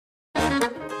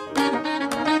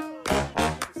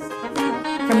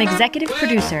From executive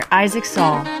producer Isaac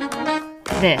Saul,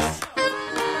 this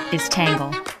is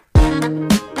Tangle.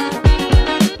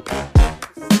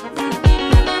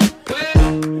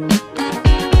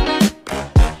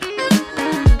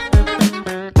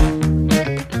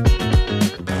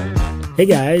 Hey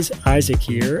guys, Isaac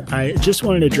here. I just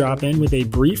wanted to drop in with a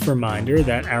brief reminder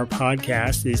that our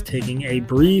podcast is taking a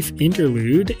brief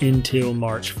interlude until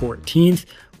March 14th,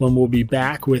 when we'll be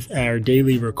back with our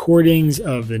daily recordings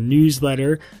of the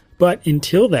newsletter. But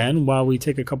until then, while we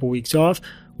take a couple weeks off,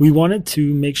 we wanted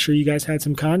to make sure you guys had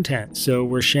some content. So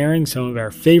we're sharing some of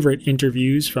our favorite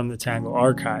interviews from the Tangle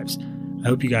archives. I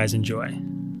hope you guys enjoy.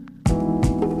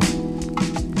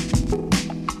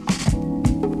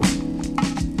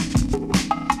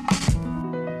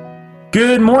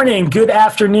 Good morning, good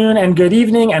afternoon, and good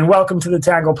evening, and welcome to the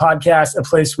Tangle Podcast, a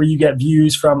place where you get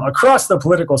views from across the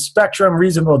political spectrum,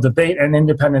 reasonable debate, and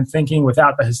independent thinking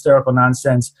without the hysterical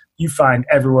nonsense you find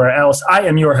everywhere else. I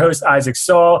am your host, Isaac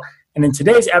Saul, and in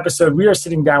today's episode, we are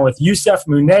sitting down with Youssef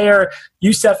Munayyer.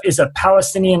 Youssef is a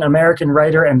Palestinian-American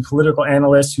writer and political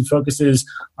analyst who focuses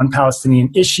on Palestinian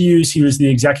issues. He was the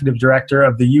executive director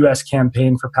of the U.S.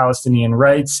 Campaign for Palestinian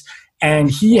Rights,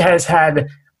 and he has had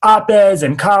op-eds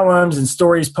and columns and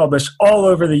stories published all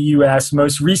over the U.S.,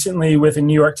 most recently with a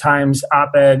New York Times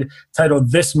op-ed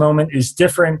titled "This Moment is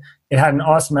Different." It had an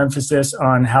awesome emphasis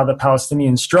on how the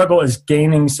Palestinian struggle is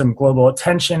gaining some global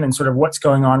attention and sort of what's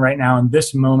going on right now in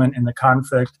this moment in the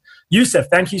conflict. Youssef,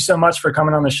 thank you so much for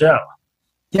coming on the show.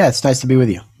 Yeah, it's nice to be with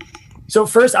you. So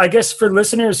first, I guess for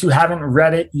listeners who haven't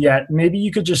read it yet, maybe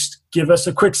you could just give us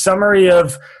a quick summary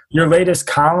of your latest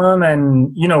column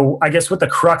and, I guess what the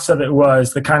crux of it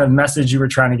was, the kind of message you were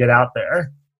trying to get out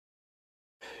there.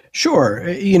 Sure.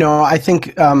 I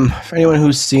think for anyone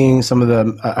who's seeing some of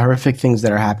the horrific things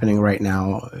that are happening right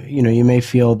now, you may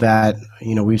feel that,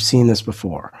 we've seen this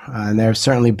before. And there have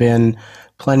certainly been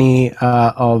plenty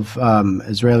of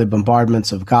Israeli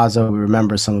bombardments of Gaza. We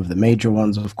remember some of the major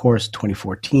ones, of course,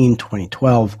 2014,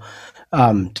 2012,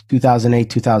 2008,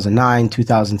 2009,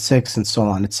 2006, and so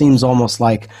on. It seems almost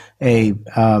like a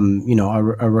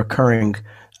recurring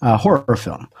horror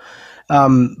film.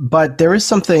 But there is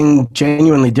something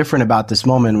genuinely different about this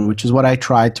moment, which is what I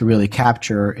tried to really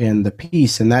capture in the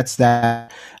piece, and that's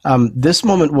that this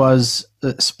moment was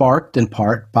sparked in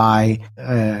part by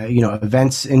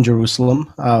events in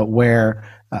Jerusalem where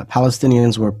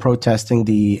Palestinians were protesting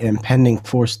the impending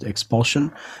forced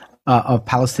expulsion of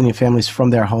Palestinian families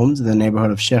from their homes in the neighborhood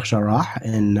of Sheikh Jarrah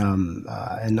in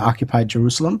occupied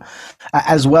Jerusalem,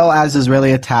 as well as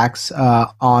Israeli attacks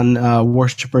on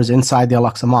worshippers inside the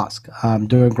Al-Aqsa Mosque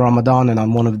during Ramadan and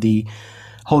on one of the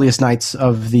holiest nights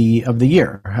of the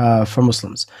year for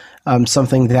Muslims.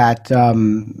 Something that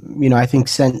I think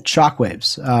sent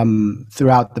shockwaves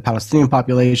throughout the Palestinian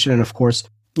population, and of course,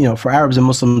 for Arabs and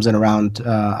Muslims and around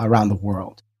the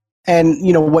world. And,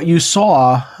 what you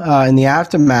saw in the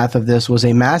aftermath of this was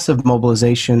a massive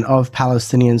mobilization of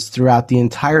Palestinians throughout the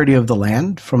entirety of the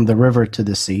land, from the river to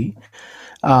the sea,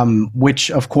 which,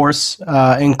 of course,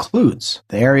 includes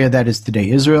the area that is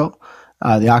today Israel,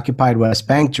 the occupied West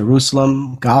Bank,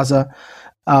 Jerusalem, Gaza.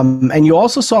 And you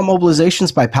also saw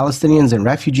mobilizations by Palestinians in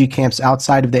refugee camps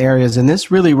outside of the areas. And this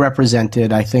really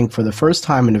represented, I think, for the first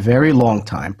time in a very long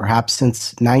time, perhaps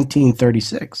since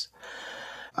 1936,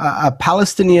 a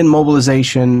Palestinian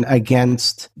mobilization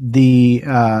against the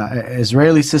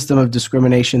Israeli system of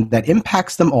discrimination that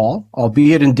impacts them all,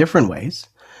 albeit in different ways,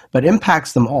 but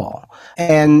impacts them all,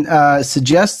 and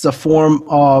suggests a form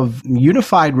of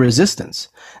unified resistance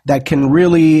that can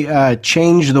really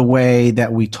change the way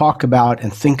that we talk about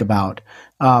and think about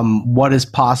what is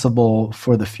possible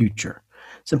for the future.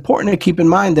 It's important to keep in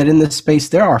mind that in this space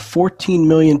there are 14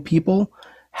 million people.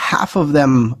 Half of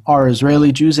them are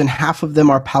Israeli Jews and half of them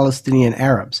are Palestinian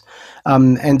Arabs.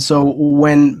 And so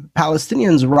when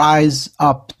Palestinians rise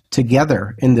up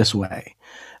together in this way,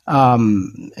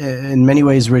 in many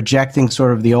ways rejecting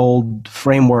sort of the old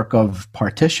framework of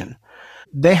partition,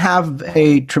 they have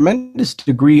a tremendous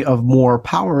degree of more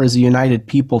power as a united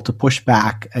people to push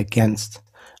back against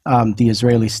the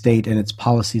Israeli state and its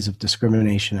policies of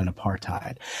discrimination and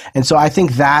apartheid. And so I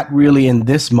think that really in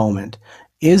this moment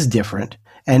is different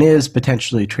and is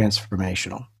potentially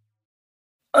transformational.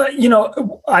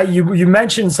 You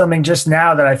mentioned something just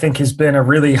now that I think has been a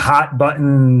really hot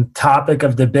button topic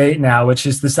of debate now, which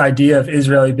is this idea of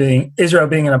Israel being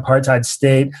an apartheid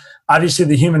state. Obviously,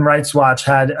 the Human Rights Watch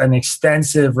had an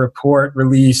extensive report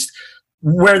released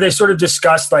where they sort of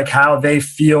discussed like how they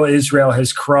feel Israel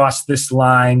has crossed this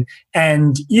line.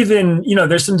 And even,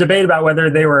 there's some debate about whether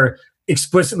they were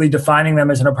explicitly defining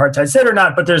them as an apartheid state or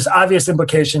not, but there's obvious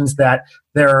implications that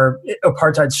there are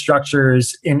apartheid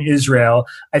structures in Israel.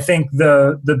 I think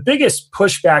the biggest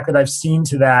pushback that I've seen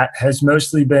to that has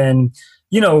mostly been,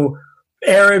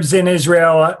 Arabs in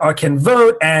Israel can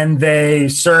vote and they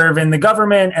serve in the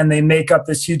government and they make up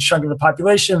this huge chunk of the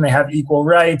population. They have equal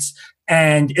rights.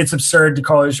 And it's absurd to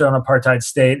call Israel an apartheid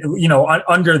state,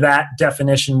 under that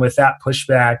definition with that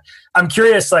pushback. I'm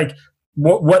curious,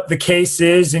 what the case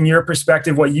is in your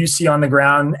perspective, what you see on the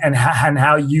ground and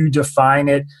how you define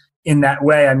it in that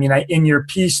way. I mean, in your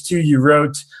piece too, you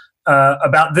wrote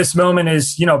about this moment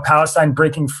is, Palestine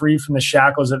breaking free from the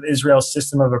shackles of Israel's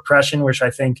system of oppression, which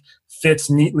I think fits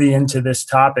neatly into this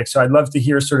topic. So I'd love to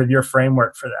hear sort of your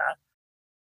framework for that.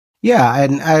 Yeah,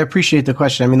 and I appreciate the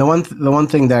question. I mean, the one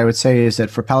thing that I would say is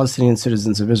that for Palestinian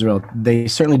citizens of Israel, they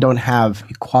certainly don't have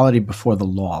equality before the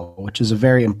law, which is a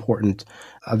very important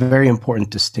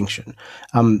distinction.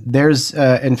 There's,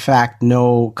 in fact,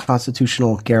 no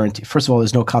constitutional guarantee. First of all,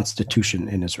 there's no constitution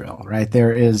in Israel, right?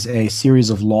 There is a series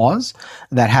of laws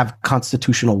that have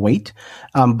constitutional weight,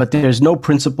 but there's no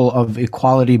principle of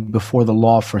equality before the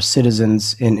law for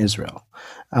citizens in Israel.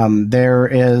 There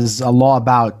is a law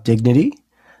about dignity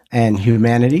and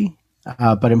humanity,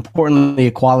 but importantly,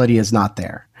 equality is not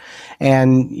there.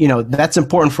 And, that's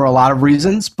important for a lot of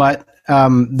reasons, but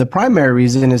the primary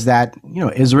reason is that,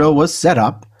 Israel was set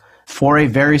up for a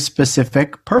very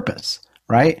specific purpose,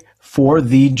 right? For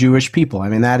the Jewish people. I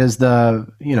mean, that is the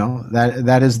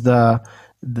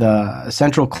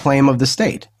central claim of the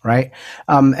state, right?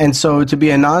 And so to be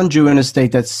a non-Jew in a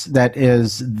state that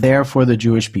is there for the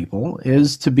Jewish people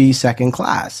is to be second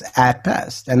class at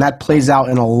best. And that plays out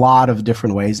in a lot of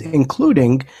different ways,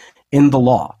 including in the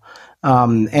law.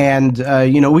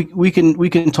 We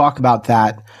can talk about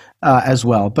that as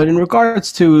well. But in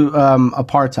regards to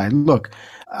apartheid, look,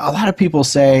 a lot of people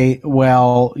say,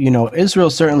 well, Israel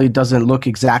certainly doesn't look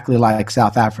exactly like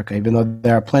South Africa, even though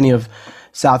there are plenty of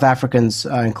South Africans,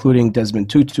 including Desmond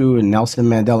Tutu and Nelson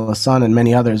Mandela's son and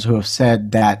many others who have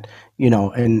said that,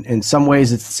 in some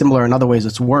ways it's similar, in other ways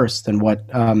it's worse than what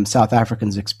South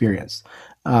Africans experienced.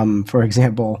 For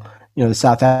example, the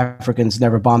South Africans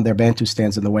never bombed their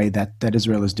Bantustans in the way that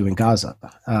Israel is doing Gaza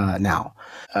now.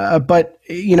 But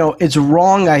it's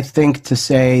wrong, I think, to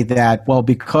say that, well,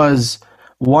 because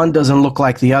one doesn't look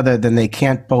like the other, then they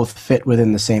can't both fit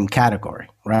within the same category,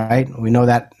 right? We know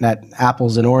that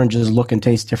apples and oranges look and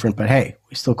taste different, but hey,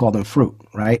 we still call them fruit,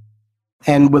 right?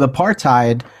 And with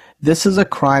apartheid, this is a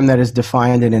crime that is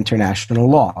defined in international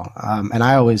law. And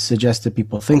I always suggest that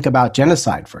people think about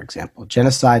genocide, for example.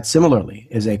 Genocide, similarly,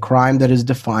 is a crime that is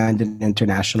defined in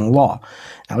international law.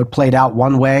 Now, it played out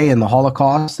one way in the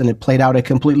Holocaust, and it played out a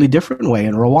completely different way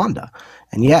in Rwanda.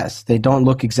 And yes, they don't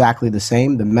look exactly the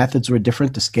same. The methods were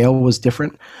different. The scale was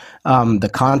different. The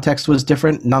context was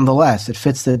different. Nonetheless, it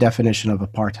fits the definition of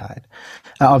apartheid,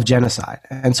 of genocide.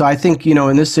 And so I think,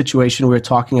 in this situation, we're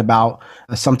talking about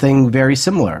something very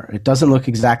similar. It doesn't look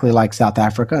exactly like South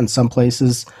Africa. In some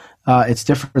places, it's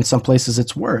different. In some places,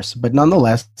 it's worse. But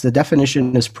nonetheless, the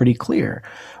definition is pretty clear.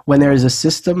 When there is a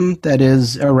system that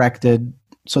is erected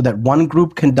so that one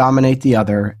group can dominate the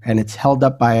other, and it's held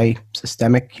up by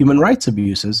systemic human rights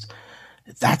abuses,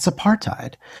 that's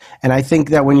apartheid. And I think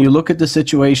that when you look at the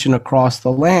situation across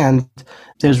the land,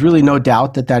 there's really no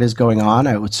doubt that is going on.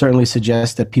 I would certainly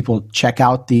suggest that people check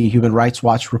out the Human Rights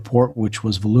Watch report, which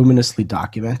was voluminously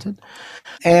documented.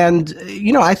 And,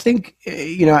 I think,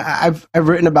 I've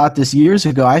written about this years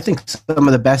ago. I think some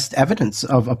of the best evidence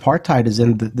of apartheid is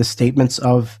in the statements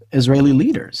of Israeli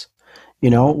leaders.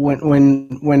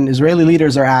 When Israeli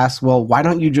leaders are asked, well, why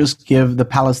don't you just give the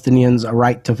Palestinians a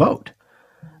right to vote?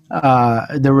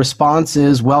 The response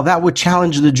is, well, that would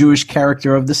challenge the Jewish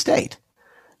character of the state,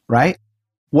 right?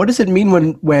 What does it mean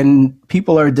when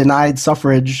people are denied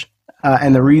suffrage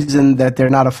and the reason that they're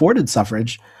not afforded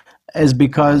suffrage is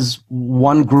because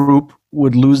one group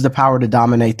would lose the power to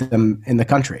dominate them in the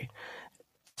country?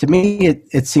 To me,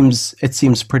 it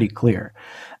seems pretty clear.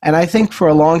 And I think for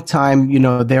a long time,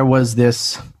 there was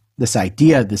this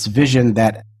idea, this vision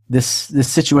that this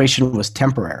situation was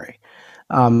temporary.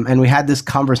 And we had this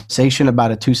conversation about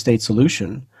a two-state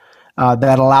solution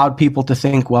that allowed people to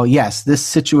think, well, yes, this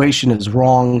situation is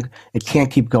wrong. It can't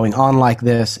keep going on like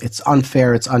this. It's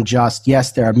unfair. It's unjust.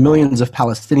 Yes, there are millions of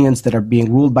Palestinians that are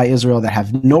being ruled by Israel that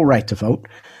have no right to vote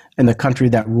in the country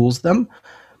that rules them.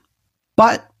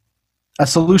 But a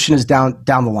solution is down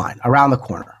the line, around the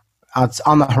corner. It's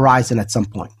on the horizon at some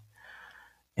point.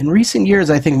 In recent years,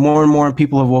 I think more and more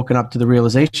people have woken up to the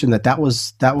realization that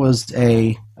was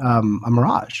a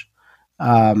mirage,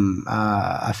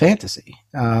 a fantasy,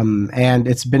 and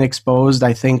it's been exposed,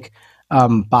 I think,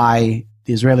 by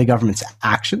the Israeli government's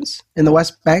actions in the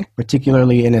West Bank,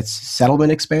 particularly in its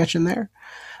settlement expansion there,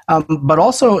 but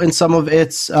also in some of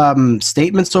its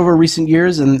statements over recent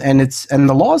years and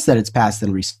the laws that it's passed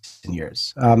in recent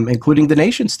years, including the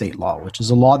nation-state law, which is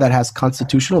a law that has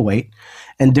constitutional weight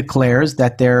and declares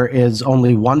that there is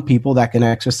only one people that can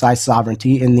exercise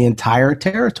sovereignty in the entire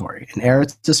territory, in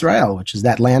Eretz Israel, which is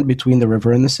that land between the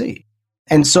river and the sea.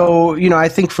 And so, I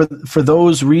think for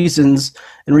those reasons,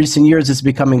 in recent years, it's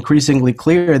become increasingly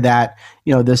clear that,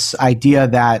 this idea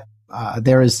that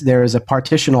there is a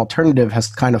partition alternative has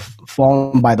kind of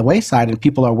fallen by the wayside, and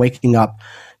people are waking up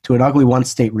to an ugly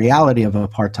one-state reality of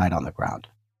apartheid on the ground.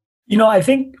 I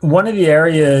think one of the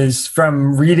areas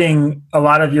from reading a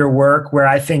lot of your work where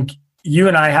I think you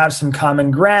and I have some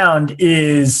common ground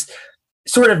is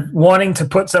sort of wanting to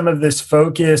put some of this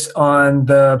focus on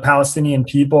the Palestinian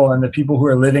people and the people who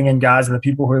are living in Gaza, the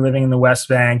people who are living in the West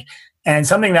Bank. And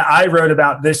something that I wrote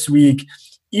about this week,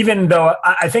 even though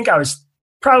I think I was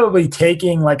probably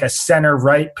taking like a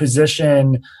center-right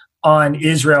position on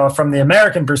Israel from the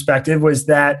American perspective, was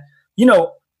that,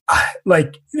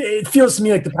 like it feels to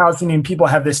me like the Palestinian people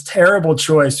have this terrible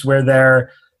choice where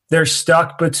they're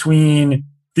stuck between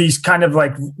these kind of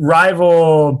like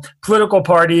rival political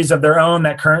parties of their own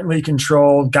that currently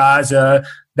control Gaza,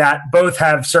 that both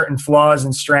have certain flaws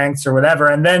and strengths or whatever.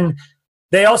 And then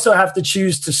they also have to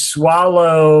choose to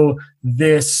swallow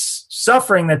this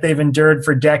suffering that they've endured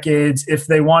for decades if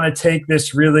they want to take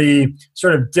this really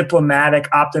sort of diplomatic,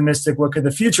 optimistic look at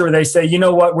the future where they say, you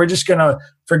know what, we're just going to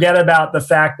forget about the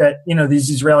fact that, these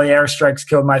Israeli airstrikes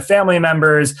killed my family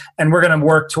members, and we're going to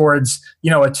work towards,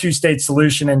 a two-state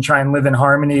solution and try and live in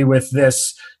harmony with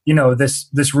this,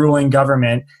 this ruling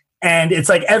government. And it's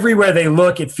like everywhere they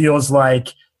look, it feels like,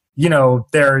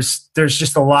 there's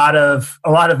just a lot of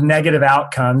negative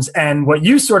outcomes. And what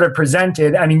you sort of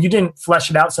presented, I mean, you didn't flesh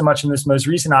it out so much in this most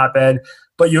recent op-ed,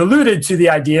 but you alluded to the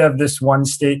idea of this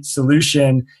one-state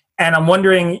solution. And I'm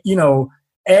wondering,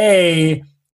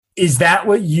 is that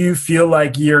what you feel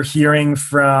like you're hearing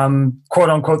from, quote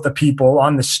unquote, the people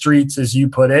on the streets, as you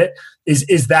put it?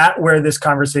 Is that where this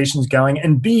conversation is going?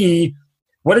 And B,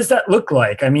 what does that look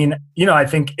like? I mean, I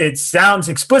think it sounds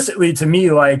explicitly to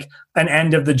me like an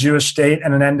end of the Jewish state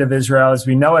and an end of Israel as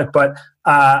we know it. But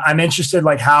I'm interested,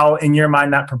 like, how in your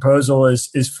mind that proposal is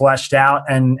fleshed out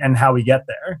and how we get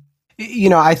there.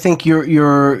 I think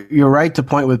you're right to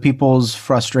point with people's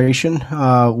frustration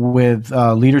with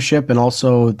leadership and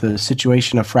also the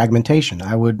situation of fragmentation.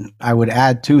 I would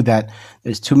add too that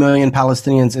there's 2 million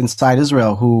Palestinians inside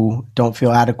Israel who don't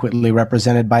feel adequately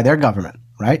represented by their government.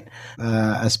 Right,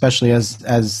 especially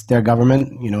as their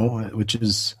government, which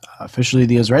is officially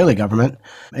the Israeli government,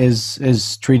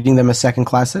 is treating them as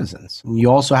second-class citizens. You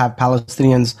also have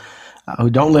Palestinians who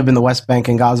don't live in the West Bank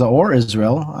and Gaza or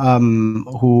Israel,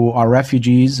 who are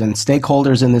refugees and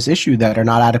stakeholders in this issue that are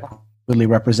not adequately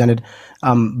represented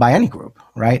by any group.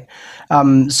 Right,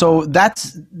 so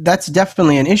that's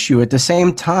definitely an issue. At the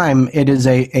same time, it is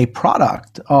a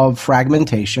product of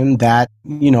fragmentation that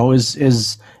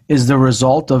is the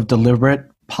result of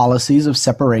deliberate policies of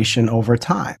separation over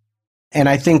time. And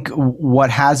I think what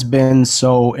has been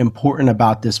so important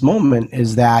about this moment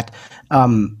is that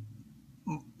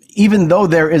even though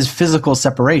there is physical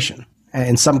separation,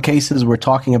 in some cases we're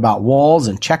talking about walls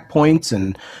and checkpoints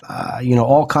and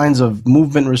all kinds of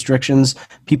movement restrictions,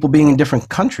 people being in different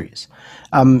countries,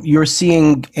 you're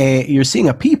seeing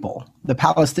a people, the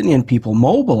Palestinian people,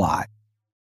 mobilize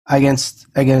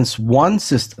against one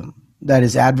system that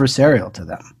is adversarial to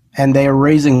them, and they are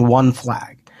raising one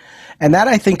flag. And that,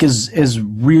 I think, is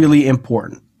really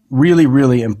important, really,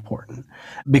 really important,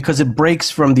 because it breaks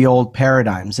from the old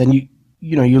paradigms. And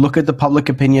you look at the public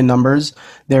opinion numbers,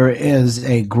 there is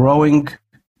a growing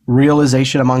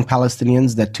realization among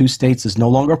Palestinians that two states is no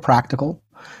longer practical.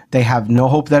 They have no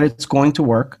hope that it's going to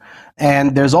work.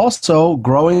 And there's also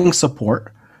growing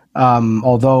support,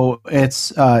 although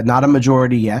it's not a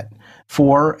majority yet,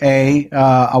 for a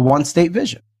one-state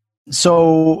vision.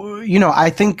 So, I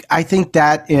think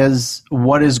that is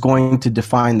what is going to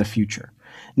define the future.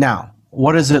 Now,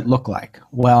 what does it look like?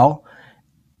 Well,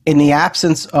 in the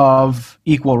absence of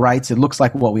equal rights, it looks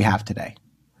like what we have today,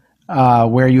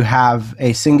 where you have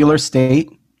a singular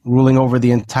state ruling over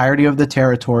the entirety of the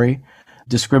territory,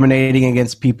 discriminating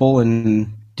against people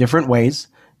in different ways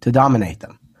to dominate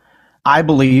them. I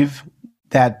believe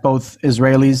that both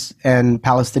Israelis and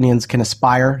Palestinians can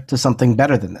aspire to something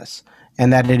better than this,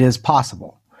 and that it is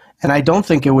possible. And I don't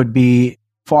think it would be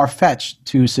far-fetched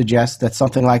to suggest that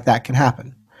something like that can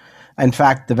happen. In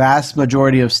fact, the vast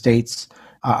majority of states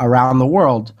around the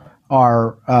world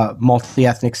are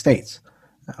multi-ethnic states.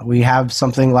 We have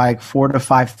something like 4,000 to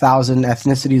 5,000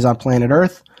 ethnicities on planet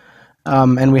Earth,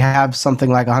 and we have something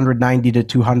like 190 to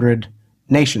 200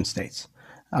 nation states.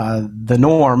 The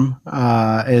norm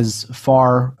is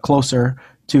far closer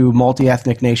to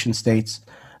multi-ethnic nation states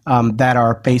that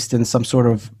are based in some sort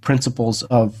of principles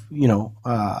of,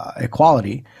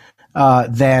 equality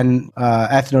than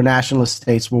ethno-nationalist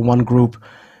states where one group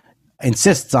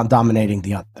insists on dominating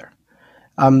the other.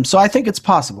 So I think it's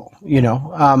possible,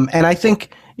 and I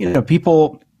think,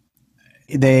 people,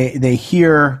 they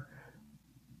hear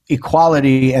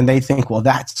equality and they think, well,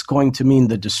 that's going to mean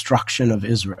the destruction of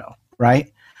Israel,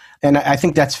 right? And I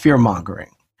think that's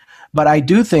fear-mongering. But I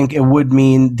do think it would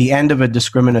mean the end of a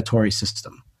discriminatory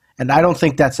system. And I don't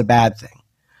think that's a bad thing.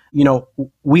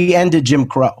 We ended Jim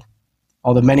Crow,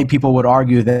 although many people would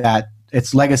argue that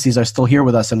its legacies are still here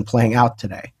with us and playing out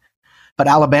today. But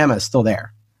Alabama is still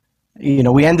there.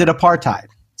 We ended apartheid.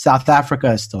 South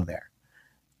Africa is still there.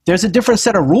 There's a different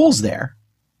set of rules there.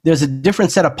 There's a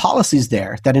different set of policies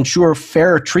there that ensure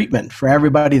fair treatment for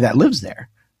everybody that lives there,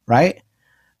 right?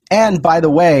 And by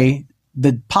the way,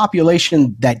 the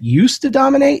population that used to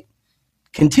dominate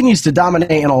continues to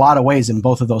dominate in a lot of ways in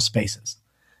both of those spaces.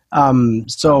 I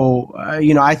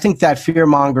think that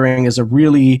fear-mongering is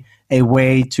really a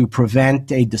way to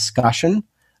prevent a discussion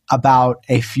about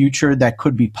a future that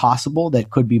could be possible, that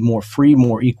could be more free,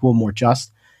 more equal, more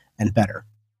just, and better.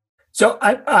 So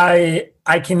I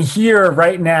can hear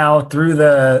right now through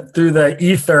the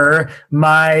ether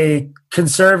my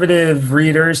conservative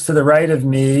readers to the right of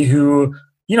me who,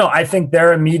 I think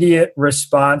their immediate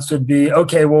response would be,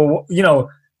 okay, well,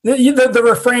 the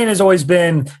refrain has always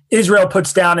been Israel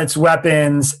puts down its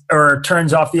weapons or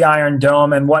turns off the Iron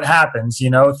Dome, and what happens?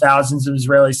 Thousands of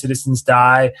Israeli citizens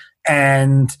die,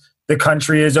 and the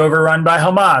country is overrun by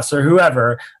Hamas or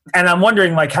whoever. And I'm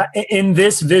wondering, in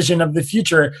this vision of the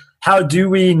future, how do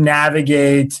we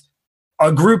navigate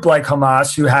a group like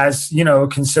Hamas, who has,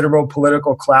 considerable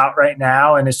political clout right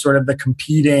now and is sort of the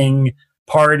competing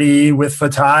party with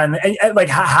Fatah? And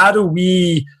how do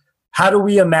we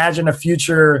imagine a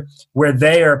future where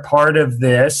they are part of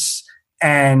this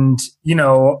and,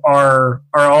 are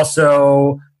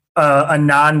also a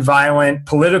nonviolent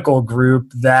political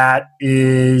group that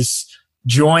is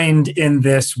joined in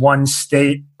this one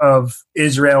state of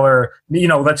Israel, or,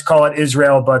 let's call it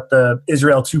Israel, but the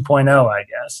Israel 2.0, I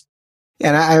guess.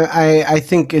 And I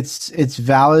think it's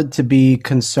valid to be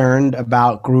concerned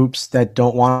about groups that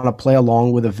don't want to play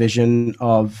along with a vision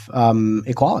of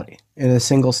equality in a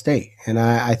single state. And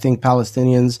I think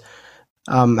Palestinians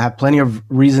have plenty of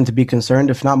reason to be concerned,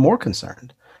 if not more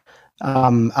concerned,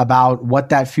 about what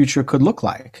that future could look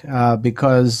like.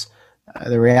 Because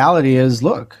the reality is,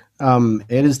 look,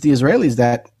 it is the Israelis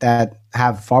that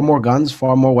have far more guns,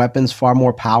 far more weapons, far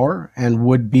more power, and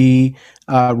would be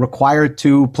required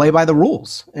to play by the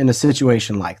rules in a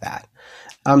situation like that.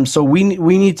 So we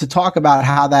need to talk about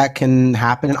how that can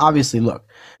happen. And obviously, look,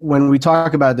 when we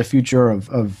talk about the future of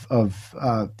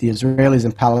the Israelis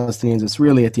and Palestinians, it's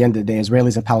really, at the end of the day,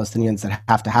 Israelis and Palestinians that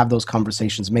have to have those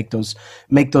conversations, make those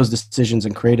decisions,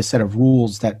 and create a set of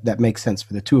rules that make sense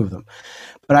for the two of them.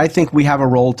 But I think we have a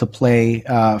role to play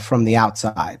from the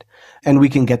outside, and we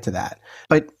can get to that.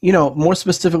 But, more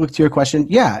specifically to your question,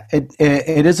 yeah, it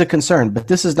is a concern, but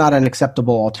this is not an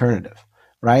acceptable alternative,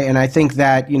 right? And I think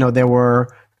that, there were,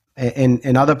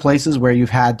 in other places where you've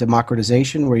had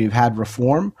democratization, where you've had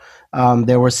reform,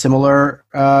 there were similar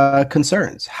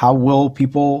concerns. How will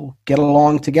people get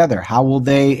along together? How will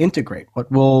they integrate? What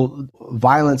will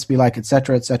violence be like, et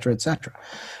cetera, et cetera, et cetera?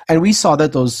 And we saw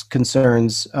that those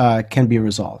concerns can be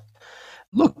resolved.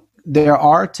 Look, there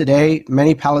are today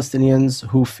many Palestinians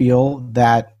who feel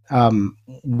that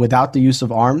without the use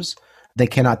of arms, they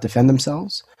cannot defend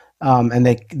themselves, and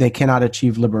they cannot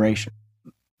achieve liberation.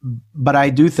 But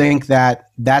I do think that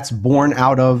that's born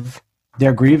out of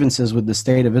their grievances with the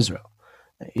state of Israel.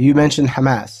 You mentioned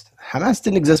Hamas. Hamas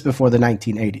didn't exist before the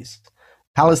 1980s.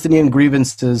 Palestinian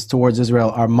grievances towards Israel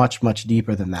are much, much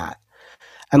deeper than that.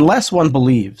 Unless one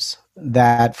believes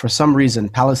that for some reason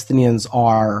Palestinians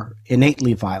are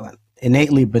innately violent,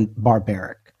 innately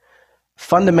barbaric,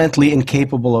 fundamentally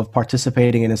incapable of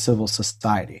participating in a civil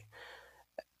society,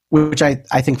 which I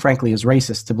think frankly is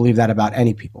racist to believe that about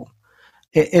any people.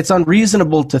 It's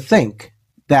unreasonable to think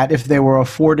that if they were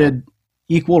afforded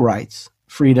equal rights,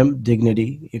 freedom,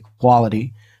 dignity,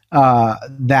 equality,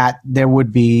 that there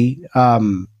would be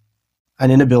an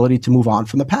inability to move on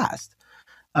from the past.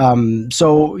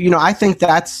 I think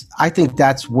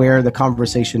that's where the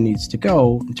conversation needs to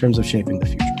go in terms of shaping the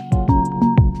future.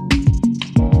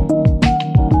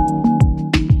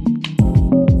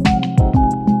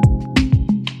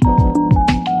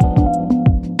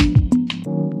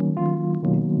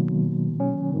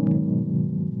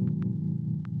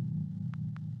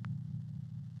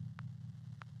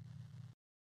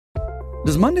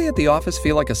 Does Monday at the office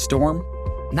feel like a storm?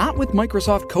 Not with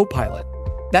Microsoft Copilot.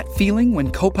 That feeling when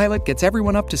Copilot gets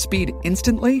everyone up to speed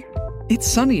instantly?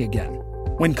 It's sunny again.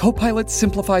 When Copilot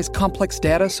simplifies complex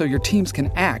data so your teams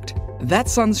can act, that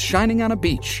sun's shining on a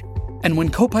beach. And when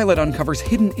Copilot uncovers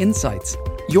hidden insights,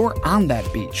 you're on that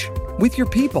beach with your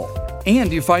people,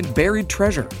 and you find buried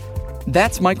treasure.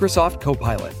 That's Microsoft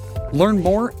Copilot. Learn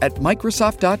more at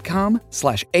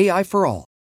Microsoft.com/AI for all.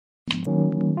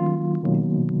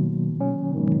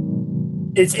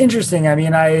 It's interesting. I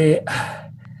mean, I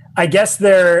guess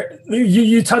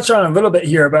you touched on it a little bit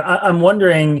here, but I'm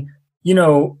wondering,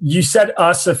 you said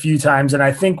us a few times, and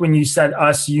I think when you said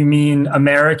us, you mean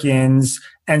Americans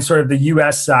and sort of the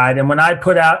U.S. side. And when I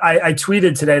put out, I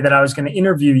tweeted today that I was going to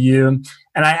interview you,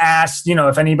 and I asked,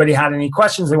 if anybody had any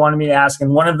questions they wanted me to ask.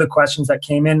 And one of the questions that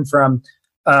came in from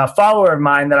a follower of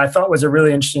mine that I thought was a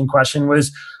really interesting question was,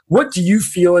 what do you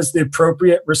feel is the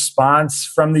appropriate response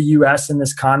from the U.S. in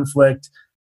this conflict?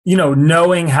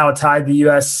 Knowing how tied the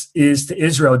U.S. is to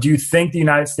Israel, do you think the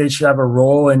United States should have a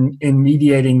role in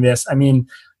mediating this? I mean,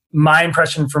 my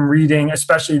impression from reading,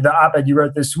 especially the op-ed you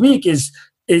wrote this week, is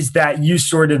that you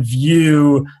sort of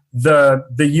view the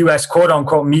U.S. quote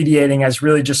unquote mediating as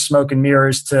really just smoke and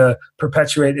mirrors to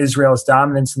perpetuate Israel's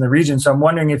dominance in the region. So I'm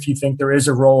wondering if you think there is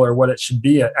a role or what it should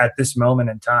be at this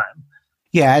moment in time.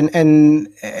 Yeah, and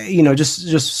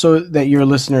just so that your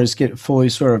listeners get fully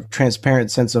sort of transparent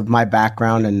sense of my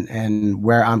background and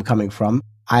where I'm coming from.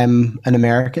 I'm an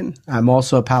American. I'm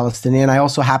also a Palestinian. I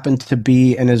also happen to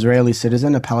be an Israeli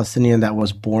citizen, a Palestinian that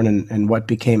was born in what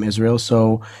became Israel.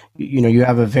 So, you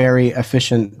have a very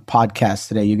efficient podcast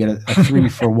today. You get a 3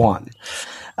 for 1.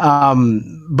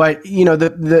 But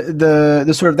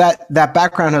the sort of that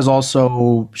background has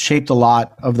also shaped a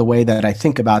lot of the way that I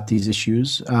think about these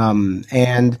issues.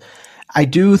 And I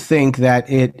do think that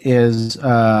it is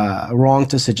wrong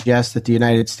to suggest that the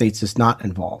United States is not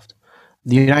involved.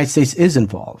 The United States is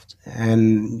involved,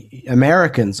 and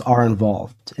Americans are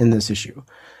involved in this issue.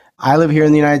 I live here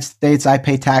in the United States. I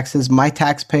pay taxes. My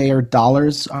taxpayer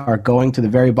dollars are going to the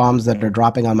very bombs that are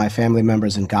dropping on my family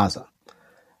members in Gaza.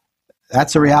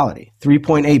 That's a reality.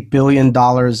 $3.8 billion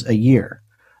a year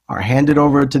are handed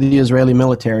over to the Israeli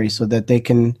military so that they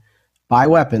can buy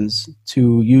weapons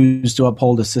to use to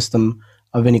uphold a system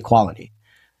of inequality.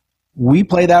 We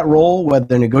play that role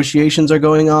whether negotiations are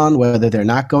going on, whether they're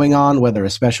not going on, whether a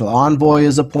special envoy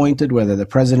is appointed, whether the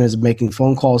president is making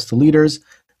phone calls to leaders.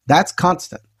 That's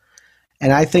constant.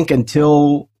 And I think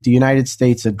until the United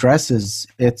States addresses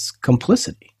its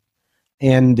complicity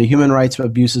in the human rights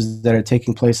abuses that are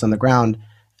taking place on the ground,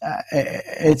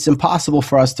 it's impossible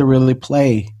for us to really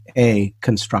play a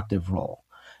constructive role.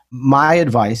 My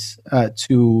advice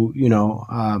to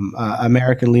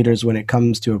American leaders when it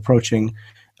comes to approaching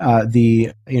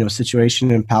the situation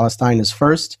in Palestine is,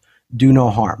 first, do no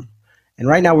harm. And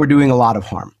right now we're doing a lot of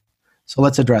harm. So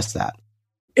let's address that.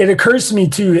 It occurs to me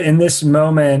too in this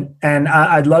moment, and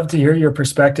I'd love to hear your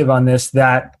perspective on this,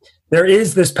 that there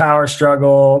is this power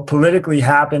struggle politically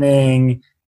happening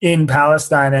in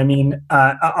Palestine. I mean,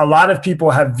 a lot of people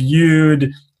have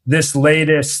viewed this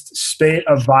latest spate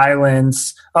of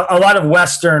violence, a lot of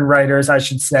Western writers, I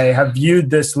should say, have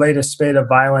viewed this latest spate of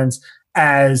violence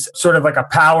as sort of like a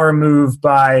power move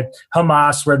by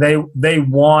Hamas, where they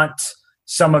want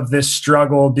some of this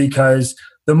struggle because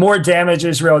the more damage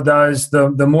Israel does,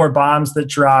 the more bombs that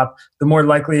drop, the more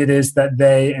likely it is that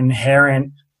they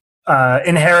inherit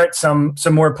some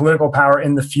more political power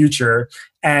in the future.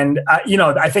 And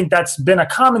I think that's been a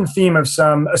common theme of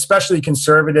some, especially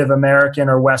conservative American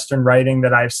or Western writing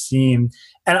that I've seen.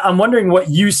 And I'm wondering what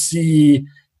you see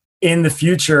in the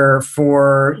future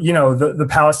for, the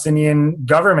Palestinian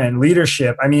government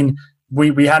leadership. I mean,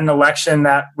 we had an election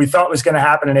that we thought was going to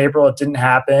happen in April. It didn't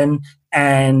happen.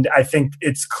 And I think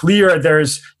it's clear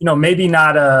there's, maybe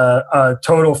not a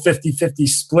total 50-50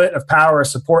 split of power or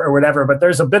support or whatever, but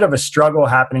there's a bit of a struggle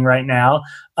happening right now.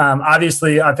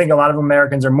 Obviously, I think a lot of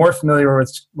Americans are more familiar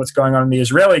with what's going on in the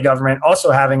Israeli government,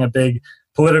 also having a big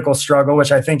political struggle,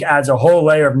 which I think adds a whole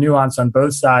layer of nuance on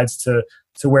both sides to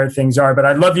where things are. But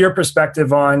I'd love your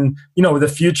perspective on, the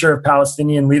future of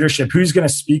Palestinian leadership. Who's going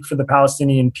to speak for the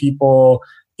Palestinian people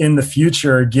in the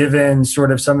future, given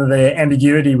sort of some of the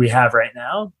ambiguity we have right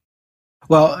now?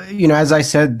 Well, as I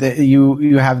said,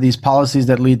 you have these policies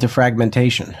that lead to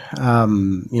fragmentation.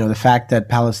 The fact that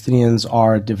Palestinians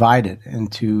are divided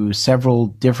into several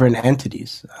different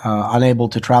entities, unable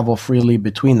to travel freely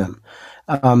between them,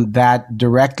 that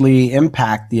directly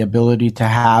impact the ability to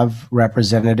have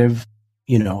representative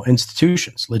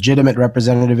institutions, legitimate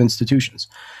representative institutions.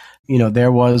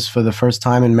 There was, for the first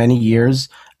time in many years,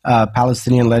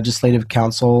 Palestinian Legislative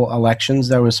Council elections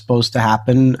that were supposed to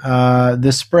happen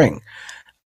this spring.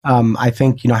 I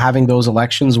think, having those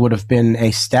elections would have been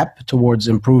a step towards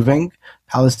improving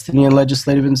Palestinian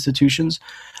legislative institutions,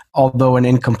 although an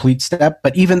incomplete step.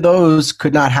 But even those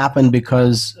could not happen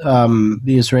because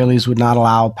the Israelis would not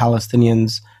allow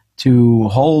Palestinians to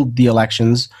hold the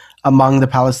elections among the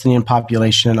Palestinian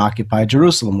population in occupied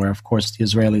Jerusalem, where, of course, the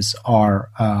Israelis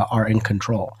are in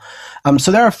control.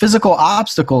 So there are physical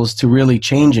obstacles to really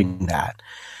changing that.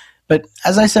 But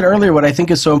as I said earlier, what I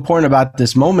think is so important about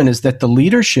this moment is that the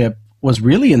leadership was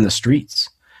really in the streets.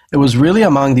 It was really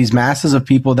among these masses of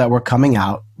people that were coming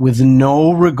out with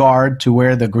no regard to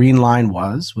where the green line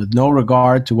was, with no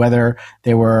regard to whether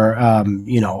they were,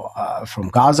 from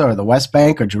Gaza or the West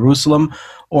Bank or Jerusalem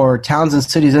or towns and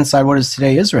cities inside what is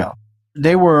today Israel.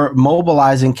 They were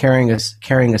mobilizing, carrying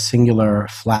a singular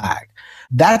flag.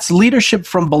 That's leadership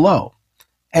from below.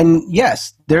 And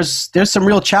yes, there's some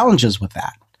real challenges with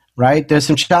that, right? There's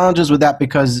some challenges with that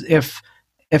because if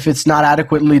it's not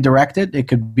adequately directed, it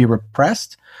could be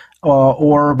repressed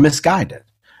or misguided,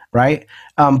 right?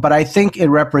 But I think it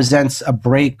represents a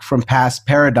break from past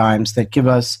paradigms that give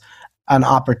us an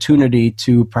opportunity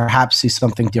to perhaps see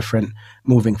something different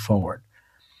moving forward.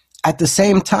 At the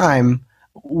same time,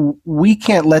 we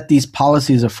can't let these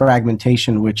policies of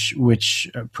fragmentation, which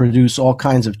produce all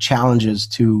kinds of challenges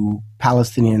to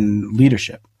Palestinian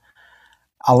leadership,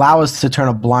 allow us to turn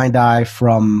a blind eye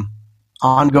from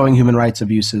ongoing human rights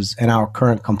abuses and our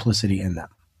current complicity in them.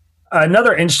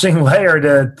 Another interesting layer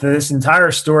to this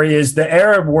entire story is the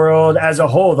Arab world as a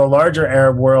whole, the larger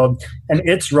Arab world, and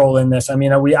its role in this. I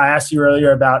mean, I asked you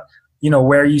earlier about,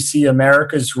 where you see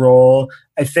America's role.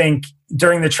 I think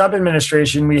during the Trump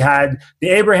administration, we had the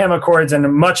Abraham Accords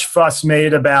and much fuss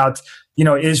made about,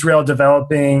 Israel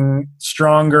developing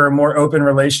stronger, more open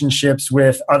relationships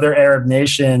with other Arab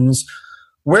nations.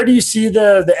 Where do you see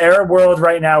the Arab world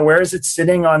right now? Where is it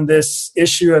sitting on this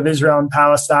issue of Israel and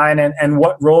Palestine, and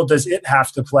what role does it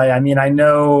have to play? I mean, I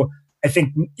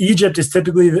think Egypt is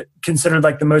typically considered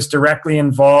like the most directly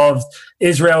involved.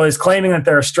 Israel is claiming that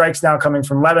there are strikes now coming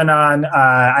from Lebanon.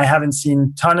 I haven't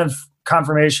seen a ton of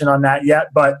confirmation on that yet,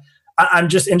 but I'm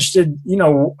just interested,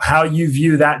 how you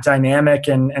view that dynamic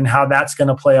and how that's going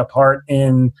to play a part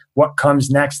in what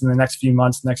comes next in the next few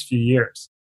months, next few years.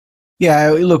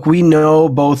 Yeah, look, we know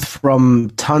both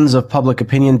from tons of public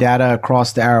opinion data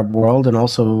across the Arab world and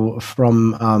also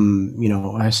from,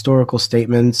 historical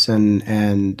statements and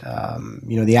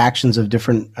the actions of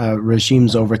different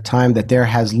regimes over time that there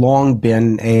has long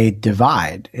been a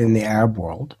divide in the Arab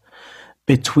world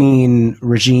between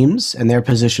regimes and their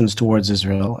positions towards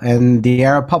Israel and the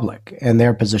Arab public and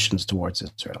their positions towards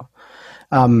Israel.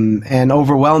 And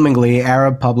overwhelmingly,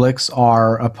 Arab publics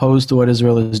are opposed to what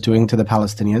Israel is doing to the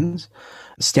Palestinians,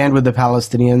 stand with the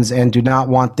Palestinians, and do not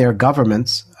want their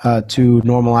governments to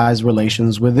normalize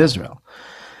relations with Israel.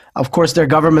 Of course, their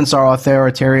governments are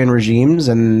authoritarian regimes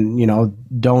and,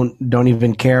 don't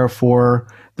even care for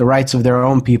the rights of their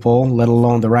own people, let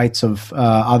alone the rights of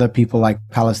other people like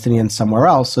Palestinians somewhere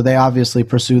else. So they obviously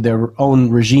pursue their own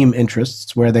regime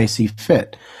interests where they see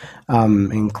fit.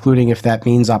 Including if that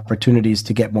means opportunities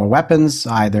to get more weapons,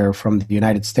 either from the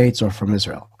United States or from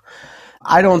Israel.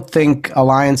 I don't think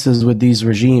alliances with these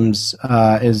regimes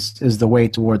is the way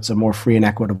towards a more free and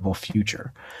equitable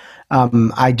future.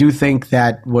 I do think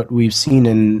that what we've seen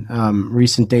in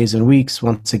recent days and weeks,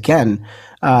 once again,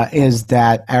 is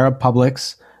that Arab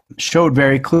publics showed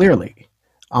very clearly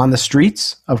on the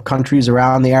streets of countries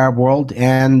around the Arab world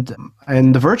and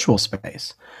in the virtual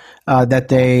space that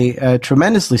they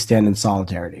tremendously stand in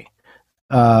solidarity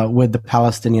with the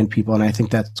Palestinian people, and I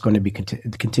think that's going to be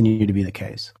continue to be the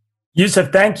case.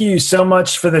 Youssef, thank you so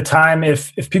much for the time.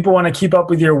 If people want to keep up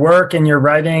with your work and your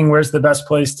writing, where's the best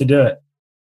place to do it?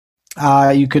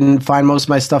 You can find most of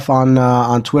my stuff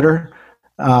on Twitter,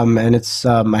 and it's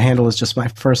my handle is just my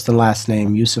first and last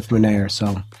name, Youssef Munayyer.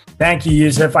 So, thank you,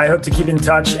 Youssef. I hope to keep in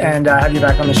touch and have you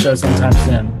back on the show sometime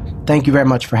soon. Thank you very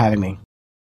much for having me.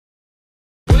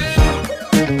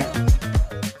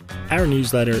 Our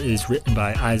newsletter is written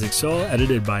by Isaac Saul,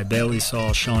 edited by Bailey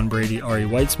Saul, Sean Brady, Ari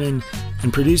Weitzman,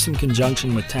 and produced in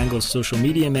conjunction with Tangle's social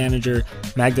media manager,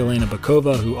 Magdalena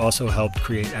Bakova, who also helped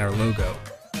create our logo.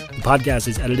 The podcast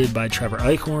is edited by Trevor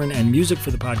Eichhorn, and music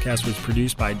for the podcast was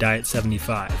produced by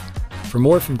Diet75. For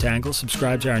more from Tangle,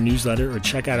 subscribe to our newsletter or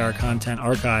check out our content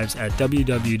archives at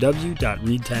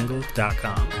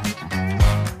www.readtangle.com.